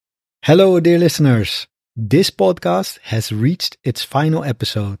Hello, dear listeners. This podcast has reached its final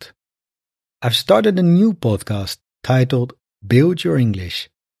episode. I've started a new podcast titled Build Your English,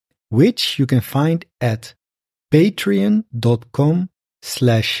 which you can find at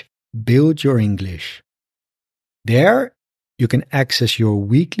patreon.com/buildyourenglish. There, you can access your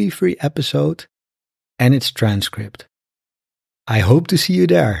weekly free episode and its transcript. I hope to see you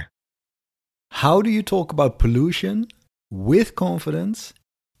there. How do you talk about pollution with confidence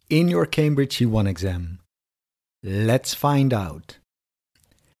in your Cambridge C1 exam? Let's find out.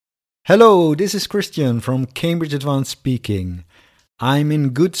 Hello, this is Christian from Cambridge Advanced Speaking. I'm in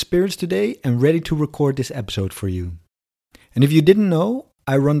good spirits today and ready to record this episode for you. And if you didn't know,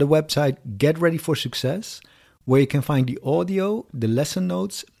 I run the website Get Ready for Success, where you can find the audio, the lesson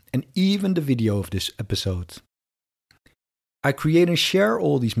notes, and even the video of this episode. I create and share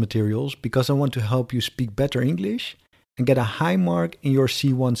all these materials because I want to help you speak better English and get a high mark in your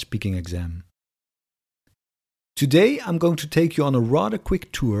C1 speaking exam. Today I'm going to take you on a rather quick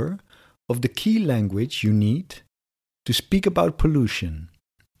tour of the key language you need to speak about pollution.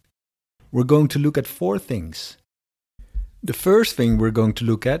 We're going to look at 4 things. The first thing we're going to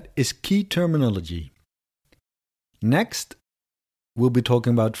look at is key terminology. Next, we'll be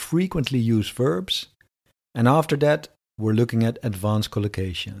talking about frequently used verbs, and after that, we're looking at advanced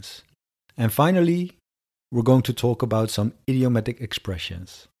collocations. And finally, we're going to talk about some idiomatic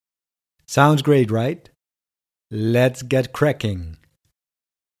expressions. Sounds great, right? Let's get cracking.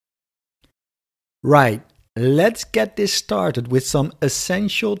 Right, let's get this started with some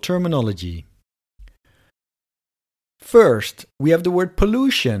essential terminology. First, we have the word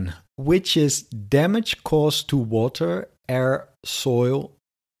pollution, which is damage caused to water, air, soil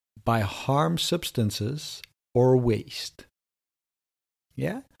by harm substances or waste.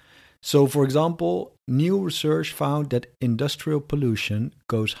 Yeah? So, for example, new research found that industrial pollution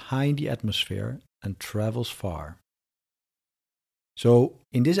goes high in the atmosphere and travels far. So,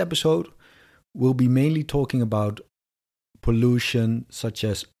 in this episode, we'll be mainly talking about pollution such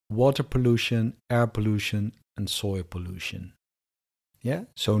as water pollution, air pollution, and soil pollution. Yeah?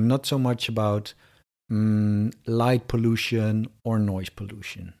 So, not so much about light pollution or noise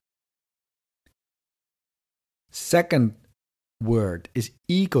pollution. Second word is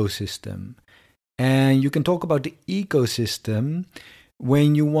ecosystem. And you can talk about the ecosystem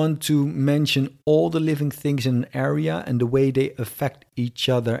when you want to mention all the living things in an area and the way they affect each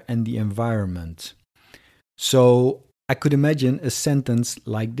other and the environment. So I could imagine a sentence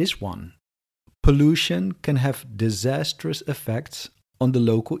like this one. Pollution can have disastrous effects on the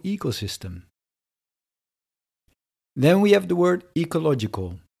local ecosystem. Then we have the word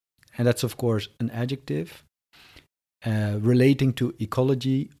ecological. And that's of course an adjective relating to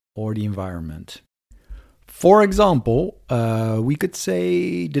ecology or the environment. For example, we could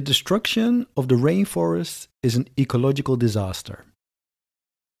say the destruction of the rainforest is an ecological disaster.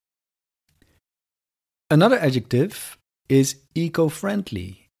 Another adjective is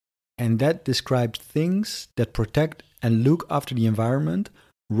eco-friendly, and that describes things that protect and look after the environment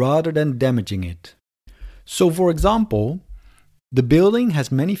rather than damaging it. So, for example, the building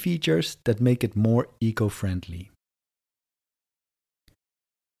has many features that make it more eco-friendly.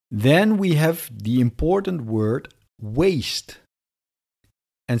 Then we have the important word waste.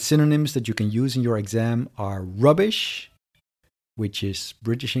 And synonyms that you can use in your exam are rubbish, which is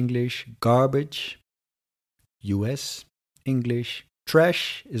British English, garbage, US English,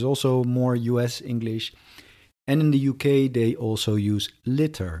 trash is also more US English, and in the UK they also use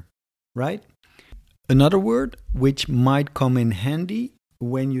litter, right? Another word which might come in handy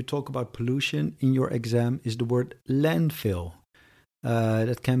when you talk about pollution in your exam is the word landfill.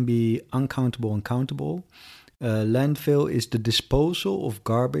 That can be uncountable and countable. Landfill is the disposal of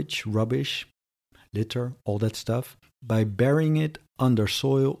garbage, rubbish, litter, all that stuff, by burying it under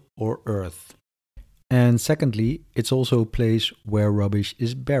soil or earth. And secondly, it's also a place where rubbish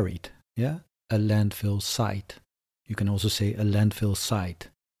is buried. Yeah, a landfill site. You can also say a landfill site.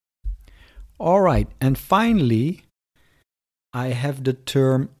 All right, and finally, I have the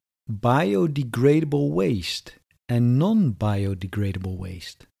term biodegradable waste and non-biodegradable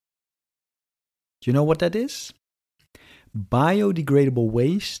waste. Do you know what that is? Biodegradable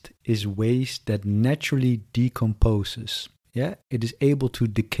waste is waste that naturally decomposes. Yeah, it is able to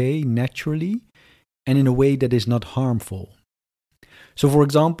decay naturally and in a way that is not harmful. So, for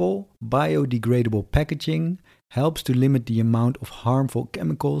example, biodegradable packaging helps to limit the amount of harmful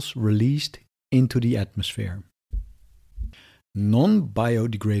chemicals released into the atmosphere.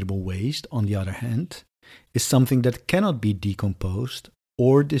 Non-biodegradable waste, on the other hand, is something that cannot be decomposed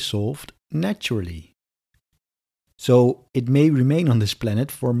or dissolved naturally. So it may remain on this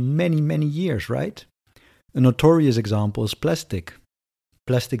planet for many, many years, right? A notorious example is plastic.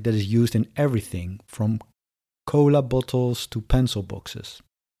 Plastic that is used in everything, from cola bottles to pencil boxes.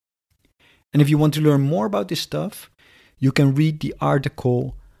 And if you want to learn more about this stuff, you can read the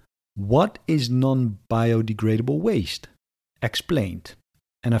article "What is Non-Biodegradable Waste?" explained.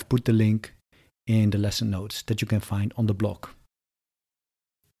 And I've put the link in the lesson notes that you can find on the blog.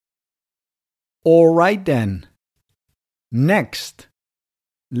 All right then. Next,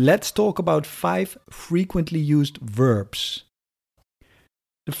 let's talk about 5 frequently used verbs.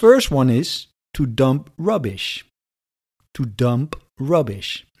 The first one is to dump rubbish. To dump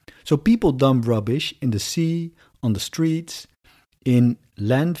rubbish. So people dump rubbish in the sea, on the streets, in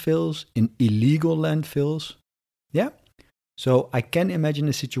landfills, in illegal landfills. Yeah? So I can imagine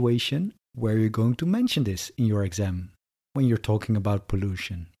a situation where you're going to mention this in your exam when you're talking about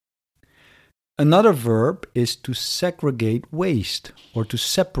pollution. Another verb is to segregate waste or to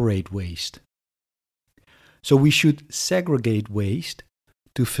separate waste. So we should segregate waste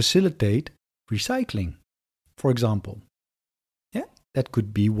to facilitate recycling, for example. Yeah, that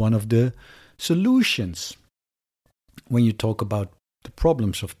could be one of the solutions when you talk about the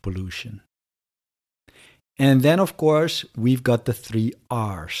problems of pollution. And then, of course, we've got the 3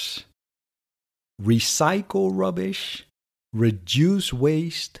 R's. Recycle rubbish, reduce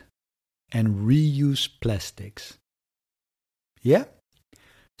waste, and reuse plastics. Yeah?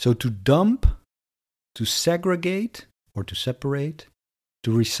 So to dump, to segregate or to separate,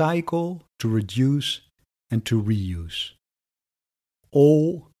 to recycle, to reduce, and to reuse.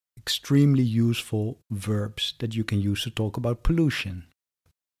 All extremely useful verbs that you can use to talk about pollution.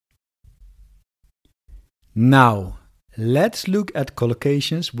 Now, let's look at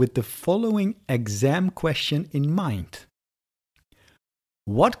collocations with the following exam question in mind.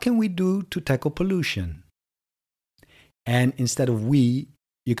 What can we do to tackle pollution? And instead of we,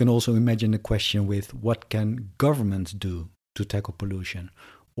 you can also imagine a question with what can governments do to tackle pollution?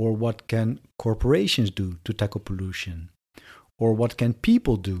 Or what can corporations do to tackle pollution? Or what can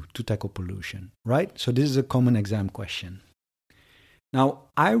people do to tackle pollution, right? So this is a common exam question. Now,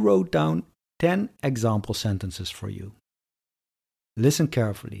 I wrote down 10 example sentences for you. Listen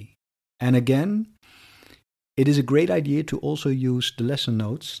carefully. And again, it is a great idea to also use the lesson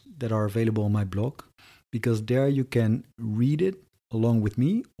notes that are available on my blog, because there you can read it along with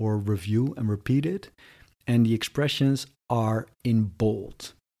me or review and repeat it. And the expressions are in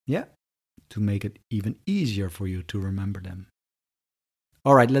bold, yeah, to make it even easier for you to remember them.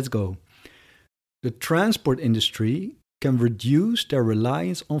 All right, let's go. The transport industry can reduce their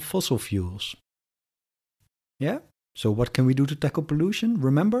reliance on fossil fuels. Yeah? So what can we do to tackle pollution?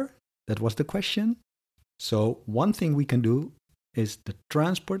 Remember, that was the question. So one thing we can do is the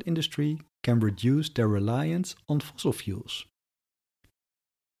transport industry can reduce their reliance on fossil fuels.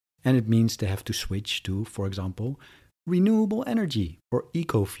 And it means they have to switch to, for example, renewable energy or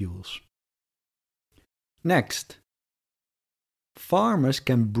eco-fuels. Next, farmers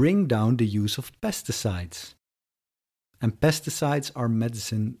can bring down the use of pesticides. And pesticides are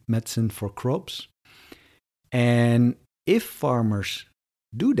medicine for crops. And if farmers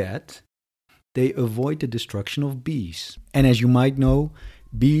do that, they avoid the destruction of bees. And as you might know,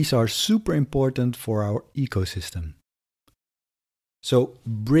 bees are super important for our ecosystem. So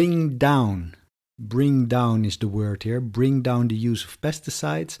bring down is the word here. Bring down the use of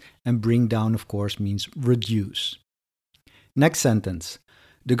pesticides, and bring down, of course, means reduce. Next sentence.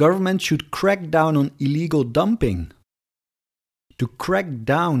 The government should crack down on illegal dumping. To crack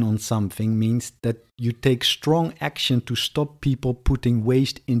down on something means that you take strong action to stop people putting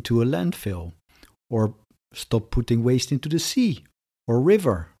waste into a landfill, or stop putting waste into the sea or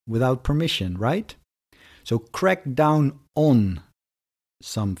river without permission, right? So crack down on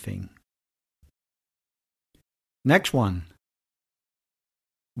something. Next one.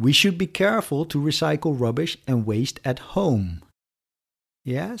 We should be careful to recycle rubbish and waste at home.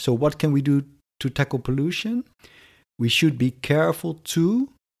 Yeah, so what can we do to tackle pollution? We should be careful to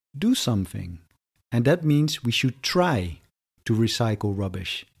do something. And that means we should try to recycle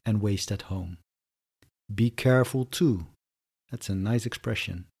rubbish and waste at home. Be careful to. That's a nice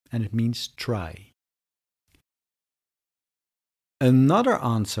expression. And it means try. Another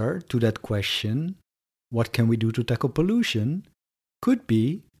answer to that question, what can we do to tackle pollution, could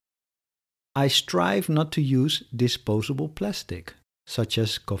be, I strive not to use disposable plastic, such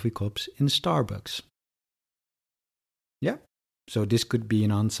as coffee cups in Starbucks. Yeah, so this could be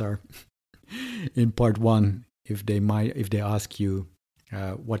an answer in part 1 if they ask you,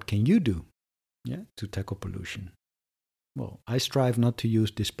 what can you do, yeah, to tackle pollution? Well, I strive not to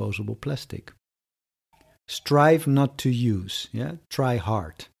use disposable plastic. strive not to use. Yeah, try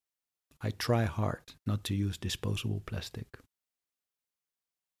hard. I try hard not to use disposable plastic.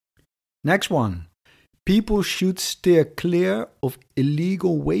 Next one. People should steer clear of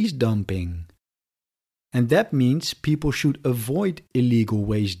illegal waste dumping. And that means people should avoid illegal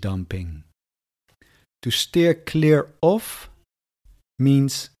waste dumping. To steer clear of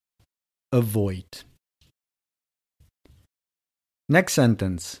means avoid. Next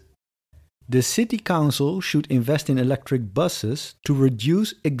sentence. The city council should invest in electric buses to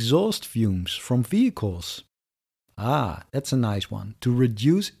reduce exhaust fumes from vehicles. Ah, that's a nice one. To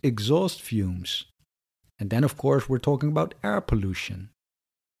reduce exhaust fumes. And then, of course, we're talking about air pollution.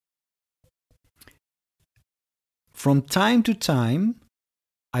 From time to time,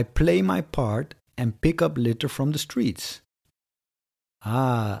 I play my part and pick up litter from the streets.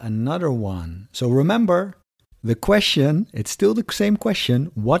 Ah, another one. So remember, the question, it's still the same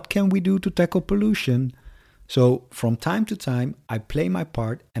question. What can we do to tackle pollution? So from time to time, I play my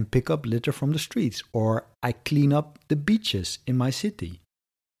part and pick up litter from the streets, or I clean up the beaches in my city.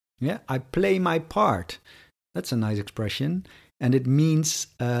 Yeah, I play my part. That's a nice expression. And it means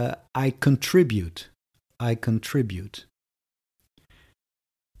I contribute. I contribute.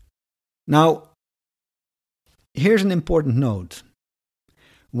 Now, here's an important note.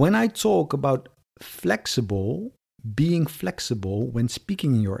 When I talk about being flexible when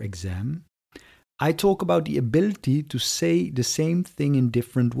speaking in your exam, I talk about the ability to say the same thing in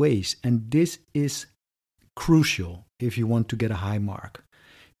different ways. And this is crucial if you want to get a high mark,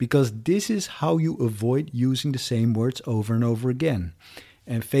 because this is how you avoid using the same words over and over again.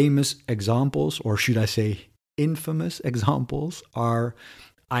 And famous examples, or should I say infamous examples, are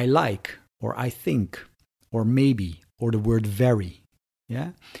I like, or I think, or maybe, or the word very.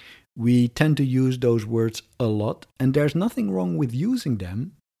 Yeah, we tend to use those words a lot, and there's nothing wrong with using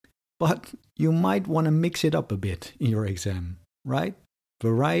them, but you might want to mix it up a bit in your exam, right?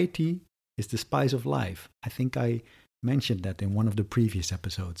 Variety is the spice of life. I think I mentioned that in one of the previous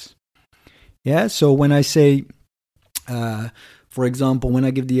episodes. Yeah, so when I say, for example, when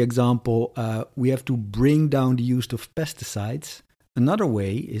I give the example, we have to bring down the use of pesticides. Another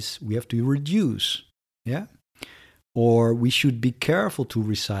way is we have to reduce, yeah? Or we should be careful to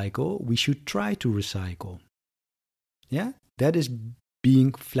recycle. We should try to recycle. Yeah, that is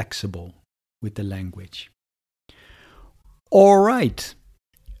being flexible with the language. All right.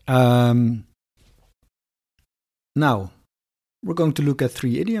 Now, we're going to look at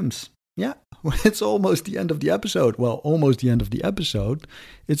 3 idioms. Yeah, it's almost the end of the episode. Well, almost the end of the episode.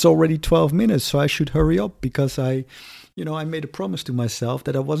 It's already 12 minutes, so I should hurry up because I made a promise to myself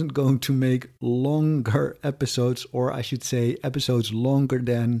that I wasn't going to make longer episodes, or I should say episodes longer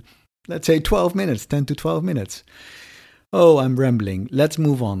than, let's say, 12 minutes, 10 to 12 minutes. Oh, I'm rambling. Let's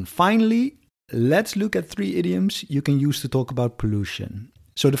move on. Finally, let's look at 3 idioms you can use to talk about pollution.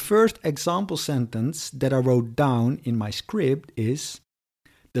 So the first example sentence that I wrote down in my script is,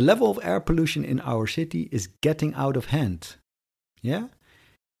 the level of air pollution in our city is getting out of hand. Yeah?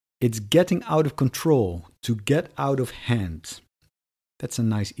 It's getting out of control, to get out of hand. That's a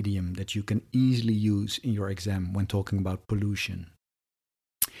nice idiom that you can easily use in your exam when talking about pollution.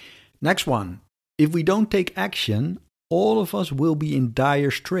 Next one. If we don't take action, all of us will be in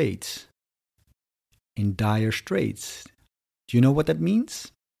dire straits. In dire straits. Do you know what that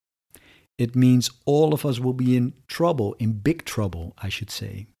means? It means all of us will be in trouble, in big trouble, I should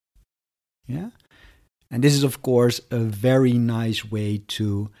say. Yeah? And this is, of course, a very nice way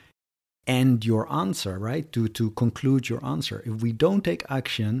to end your answer, right? To conclude your answer. If we don't take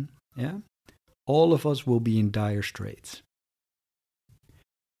action, yeah, all of us will be in dire straits.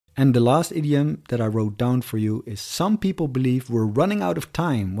 And the last idiom that I wrote down for you is, some people believe we're running out of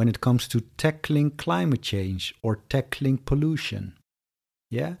time when it comes to tackling climate change or tackling pollution.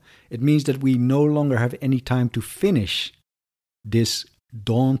 Yeah, it means that we no longer have any time to finish this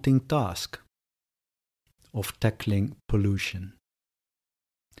daunting task of tackling pollution.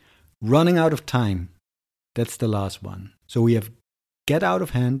 Running out of time, that's the last one. So we have get out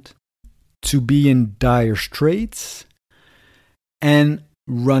of hand, to be in dire straits, and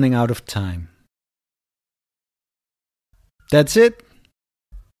running out of time. That's it.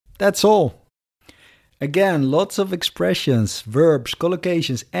 That's all. Again, lots of expressions, verbs,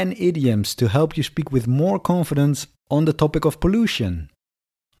 collocations, and idioms to help you speak with more confidence on the topic of pollution.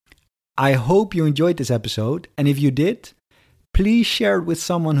 I hope you enjoyed this episode, and if you did, please share it with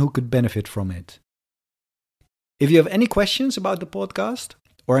someone who could benefit from it. If you have any questions about the podcast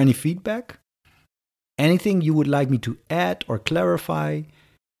or any feedback, anything you would like me to add or clarify,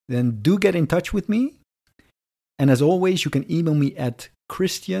 then do get in touch with me. And as always, you can email me at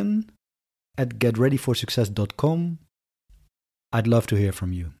Christian getrodyforsuccess.com. I'd love to hear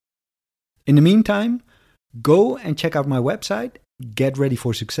from you. In the meantime, go and check out my website,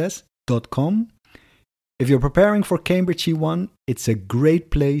 getreadyforsuccess.com. If you're preparing for Cambridge C1, it's a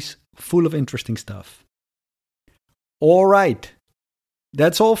great place full of interesting stuff. All right,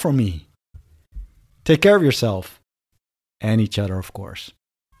 that's all from me. Take care of yourself and each other, of course.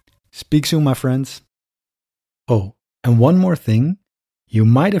 Speak soon, my friends. Oh, and one more thing. You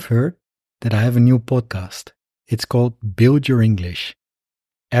might have heard that I have a new podcast. It's called Build Your English.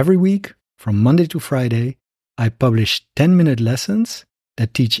 Every week, from Monday to Friday, I publish 10-minute lessons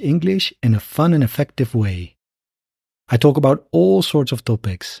that teach English in a fun and effective way. I talk about all sorts of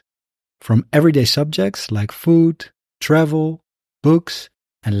topics, from everyday subjects like food, travel, books,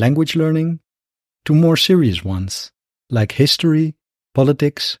 and language learning, to more serious ones like history,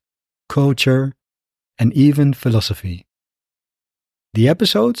 politics, culture, and even philosophy. The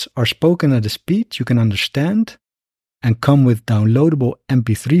episodes are spoken at a speed you can understand and come with downloadable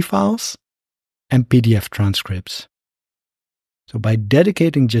MP3 files and PDF transcripts. So by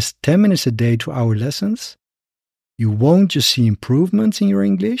dedicating just 10 minutes a day to our lessons, you won't just see improvements in your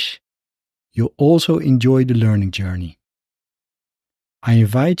English, you'll also enjoy the learning journey. I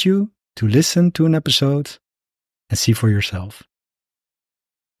invite you to listen to an episode and see for yourself.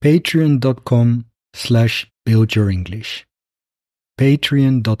 Patreon.com/buildyourenglish.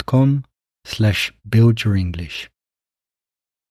 Patreon.com/buildyourenglish.